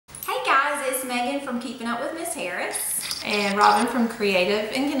Megan from Keeping Up with Miss Harris. And Robin from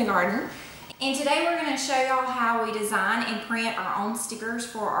Creative in Kindergarten. And today we're going to show y'all how we design and print our own stickers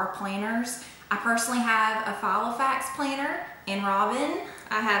for our planners. I personally have a Filofax planner, and Robin,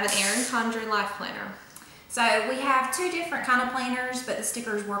 I have an Erin Condren Life Planner. So we have two different kind of planners, but the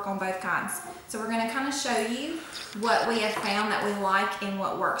stickers work on both kinds. So we're going to kind of show you what we have found that we like and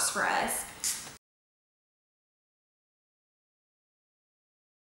what works for us.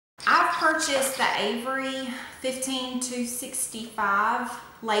 I've purchased the Avery 15-65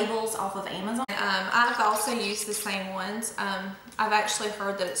 labels off of Amazon. I've also used the same ones. I've actually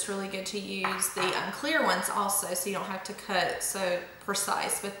heard that it's really good to use the clear ones also, so you don't have to cut so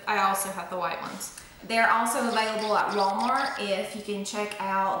precise, but I also have the white ones. They're also available at Walmart if you can check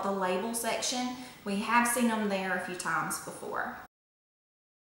out the label section. We have seen them there a few times before.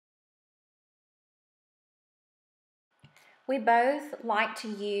 We both like to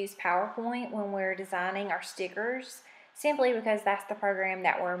use PowerPoint when we're designing our stickers, simply because that's the program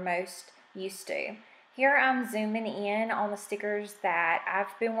that we're most used to. Here I'm zooming in on the stickers that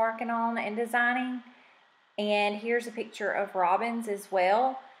I've been working on and designing, and here's a picture of Robin's as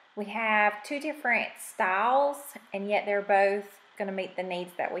well. We have two different styles, and yet they're both going to meet the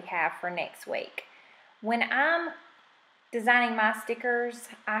needs that we have for next week. When I'm designing my stickers,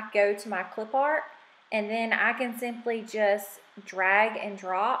 I go to my clip art, and then I can simply just drag and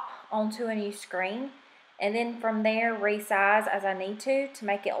drop onto a new screen, and then from there resize as I need to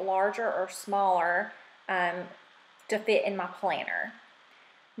make it larger or smaller to fit in my planner.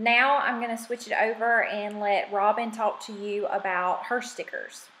 Now I'm going to switch it over and let Robin talk to you about her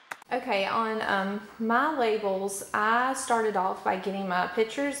stickers. Okay, on my labels, I started off by getting my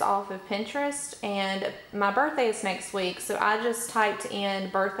pictures off of Pinterest, and my birthday is next week, so I just typed in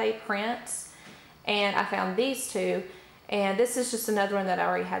birthday prints, and I found these two, and this is just another one that I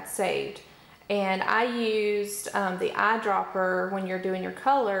already had saved. And I used the eyedropper when you're doing your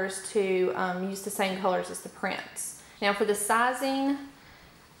colors to use the same colors as the prints. Now for the sizing,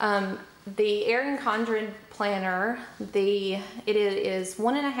 the Erin Condren planner, it is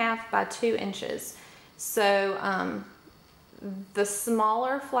 1.5 by 2 inches. So the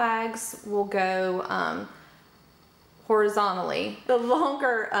smaller flags will go horizontally. The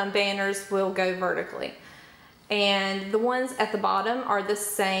longer banners will go vertically. And the ones at the bottom are the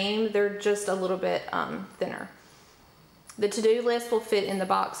same, they're just a little bit thinner. The to-do list will fit in the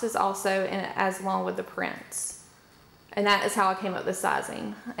boxes also, and as long with the prints. And that is how I came up with the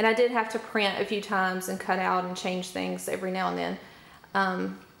sizing. And I did have to print a few times and cut out and change things every now and then.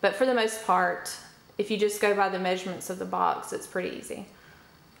 But for the most part, if you just go by the measurements of the box, it's pretty easy.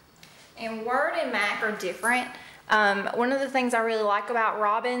 And Word and Mac are different. One of the things I really like about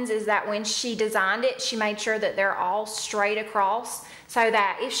Robin's is that when she designed it, she made sure that they're all straight across, so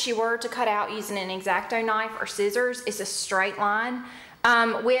that if she were to cut out using an X-Acto knife or scissors, it's a straight line.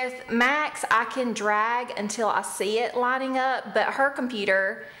 With Mac's, I can drag until I see it lining up, but her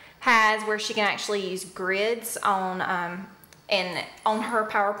computer has where she can actually use grids on her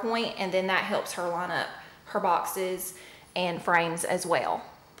PowerPoint, and then that helps her line up her boxes and frames as well.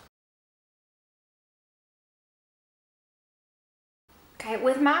 Okay,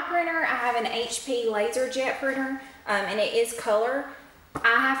 with my printer, I have an HP LaserJet printer, and it is color.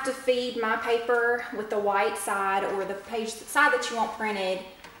 I have to feed my paper with the white side, or the side that you want printed,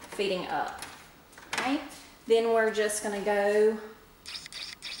 feeding up. Okay, then we're just going to go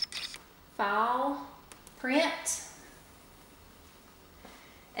File, Print,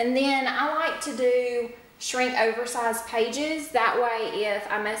 and then I like to do shrink oversized pages. That way, if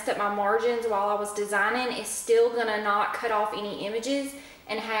I messed up my margins while I was designing, it's still going to not cut off any images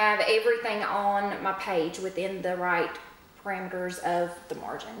and have everything on my page within the right parameters of the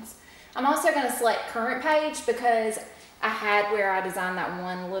margins. I'm also going to select current page because I had where I designed that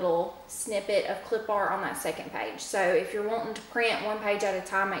one little snippet of clip art on that second page. So if you're wanting to print one page at a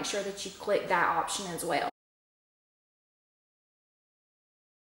time, make sure that you click that option as well.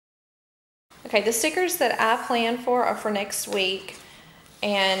 Okay, the stickers that I plan for are for next week,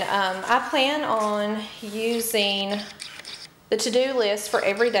 and I plan on using the to-do list for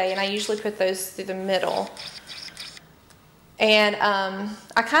every day, and I usually put those through the middle. And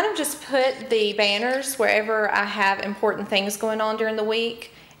I kind of just put the banners wherever I have important things going on during the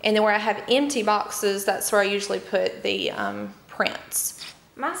week, and then where I have empty boxes, that's where I usually put the prints.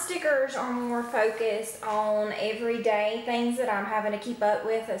 My stickers are more focused on everyday things that I'm having to keep up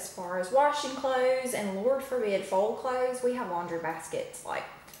with as far as washing clothes and, Lord forbid, fold clothes. We have laundry baskets like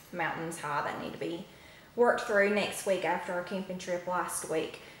mountains high that need to be worked through next week after our camping trip last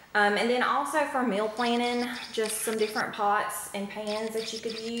week. And then also for meal planning, just some different pots and pans that you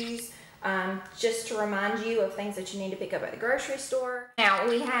could use. just to remind you of things that you need to pick up at the grocery store. Now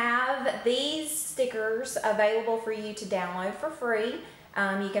we have these stickers available for you to download for free.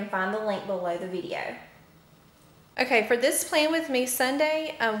 You can find the link below the video. Okay, for this Plan With Me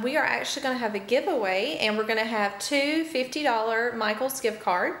Sunday, we are actually going to have a giveaway, and we're going to have two $50 Michaels gift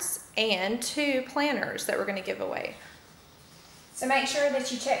cards and 2 planners that we're going to give away. So make sure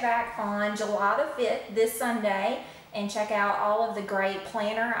that you check back on July the 5th, this Sunday, and check out all of the great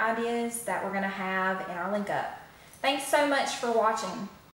planner ideas that we're going to have in our link up. Thanks so much for watching.